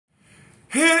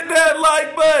hit that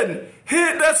like button,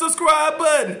 hit that subscribe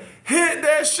button, hit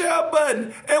that share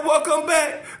button, and welcome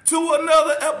back to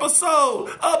another episode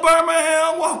of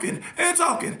Birmingham Walking and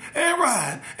Talking and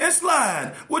Riding and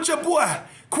Sliding with your boy,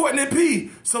 Courtney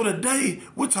P. So today,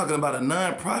 we're talking about a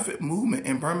non-profit movement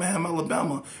in Birmingham,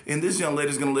 Alabama. And this young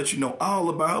lady is going to let you know all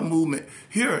about her movement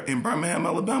here in Birmingham,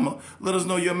 Alabama. Let us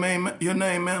know your name,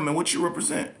 ma'am, and what you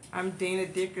represent. I'm DENA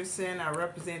Dickerson. I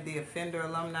represent the Offender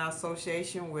Alumni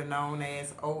Association. We're known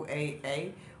as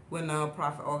OAA. We're a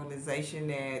nonprofit organization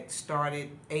that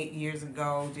started 8 years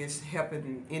ago, just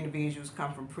helping individuals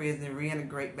come from prison and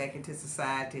reintegrate back into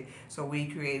society. So we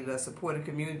created a supportive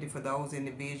community for those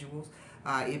individuals.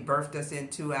 It birthed us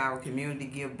into our community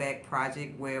give back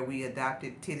project, where we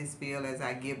adopted Titusville as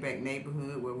our give back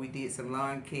neighborhood, where we did some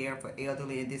lawn care for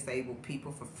elderly and disabled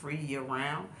people for free year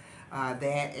round.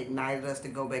 That ignited us to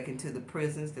go back into the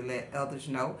prisons to let others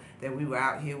know that we were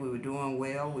out here, we were doing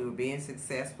well, we were being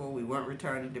successful, we weren't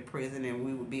returning to prison, and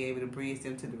we would be able to bridge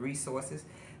them to the resources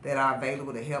that are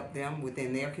available to help them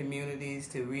within their communities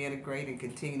to reintegrate and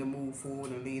continue to move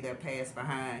forward and leave their past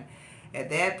behind. At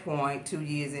that point, 2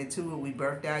 years into it, we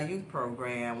birthed our youth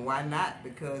program. Why not?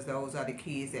 Because those are the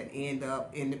kids that end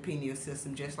up in the penal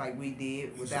system just like we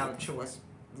did, without a choice,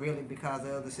 really, because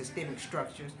of the systemic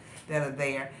structures that are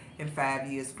there. And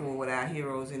 5 years forward, our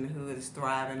Heroes in the Hood is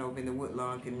thriving over in the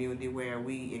Woodlawn community, where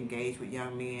we engage with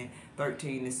young men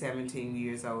 13 to 17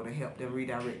 years old to help them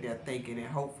redirect their thinking and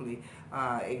hopefully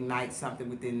ignite something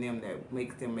within them that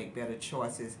makes them make better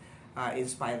choices in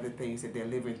spite of the things that they're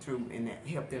living through, and that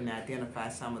help them to identify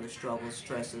some of the struggles,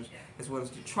 stressors, as well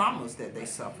as the traumas that they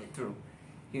suffered through,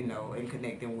 you know, and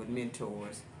connect them with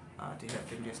mentors to help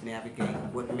them just navigate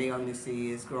what maleness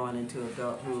is, growing into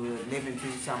adulthood, living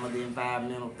through some of the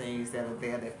environmental things that are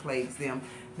there that plagues them,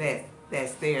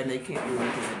 that's there and they can't do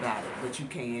anything about it, but you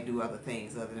can do other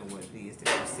things other than what it is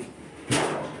that you see.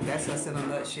 So that's us in a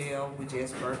nutshell. We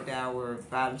just birthed our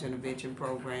violence intervention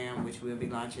program, which we'll be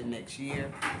launching next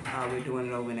year. We're doing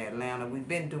it over in Atlanta. We've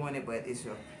been doing it, but it's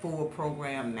a full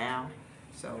program now.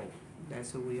 So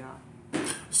that's who we are.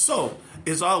 So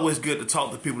it's always good to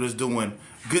talk to people that's doing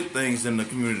good things in the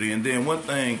community. And then one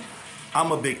thing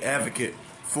I'm a big advocate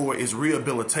for is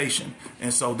rehabilitation.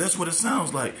 And so that's what it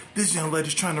sounds like. This young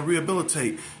lady's trying to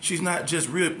rehabilitate. She's not just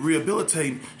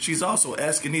rehabilitating, she's also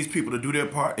asking these people to do their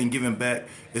part and giving back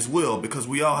as well, because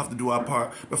we all have to do our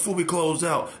part. Before we close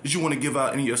out, did you want to give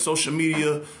out any of your social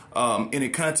media, any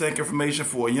contact information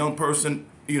for a young person,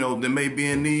 you know, that may be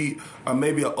in need, or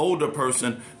maybe an older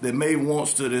person that may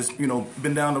wants to this, you know,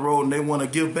 been down the road and they want to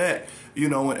give back, you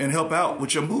know, and help out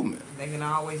with your movement? They can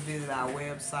always visit our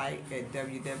website at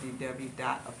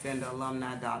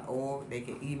www.offenderalumni.org. They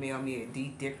can email me at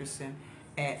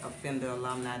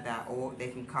ddickerson@offenderalumni.org. They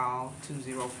can call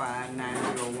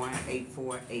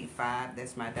 205-901-8485.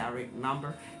 That's my direct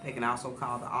number. They can also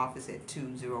call the office at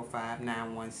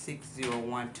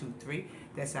 205-916-0123.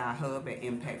 That's our hub at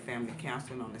Impact Family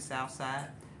Counseling on the South Side.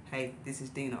 Hey, this is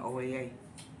DENA OAA.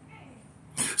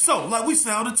 So, like we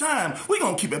say all the time, we're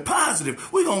going to keep it positive.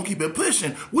 We're going to keep it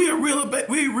pushing. We're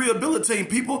rehabilitating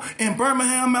people in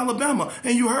Birmingham, Alabama.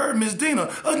 And you heard Miss DENA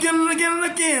again and again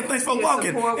and again. Thanks for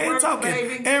walking and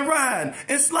talking and riding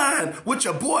and sliding with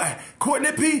your boy,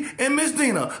 Courtney P. and Miss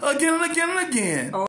DENA again and again and again.